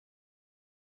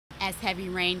As heavy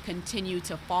rain continued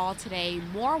to fall today,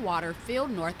 more water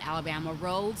filled North Alabama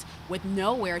roads with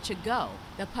nowhere to go.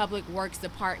 The Public Works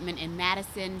Department in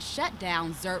Madison shut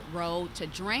down Zert Road to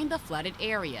drain the flooded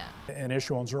area. An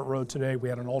issue on Zert Road today, we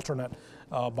had an alternate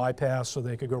bypass so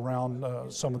they could go around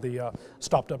some of the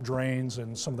stopped up drains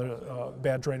and some of the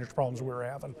bad drainage problems we were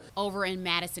having. Over in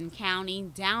Madison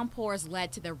County, downpours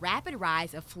led to the rapid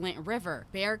rise of Flint River.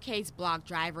 Barricades blocked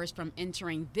drivers from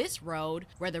entering this road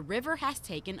where the river has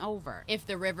taken over. If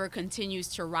the river continues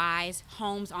to rise,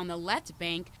 homes on the left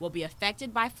bank will be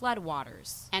affected by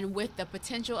floodwaters. And with the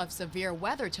potential of severe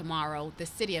weather tomorrow, the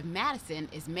city of Madison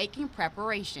is making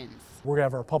preparations. We're going to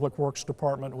have our Public Works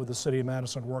Department with the City of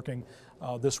Madison working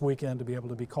this weekend to be able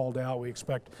to be called out. We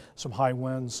expect some high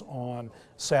winds on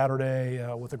Saturday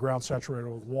with the ground saturated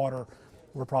with water.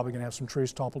 We're probably going to have some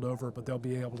trees toppled over, but they'll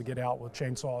be able to get out with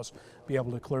chainsaws, be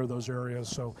able to clear those areas.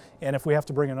 So, and if we have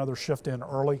to bring another shift in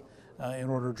early in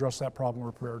order to address that problem,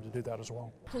 we're prepared to do that as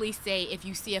well. Police say if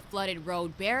you see a flooded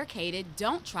road barricaded,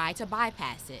 don't try to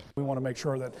bypass it. We want to make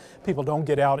sure that people don't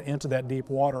get out into that deep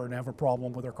water and have a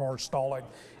problem with their cars stalling.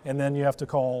 And then you have to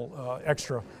call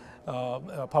extra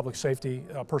public safety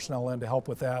personnel in to help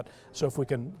with that. So if we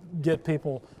can get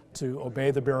people to obey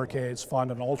the barricades,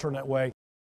 find an alternate way,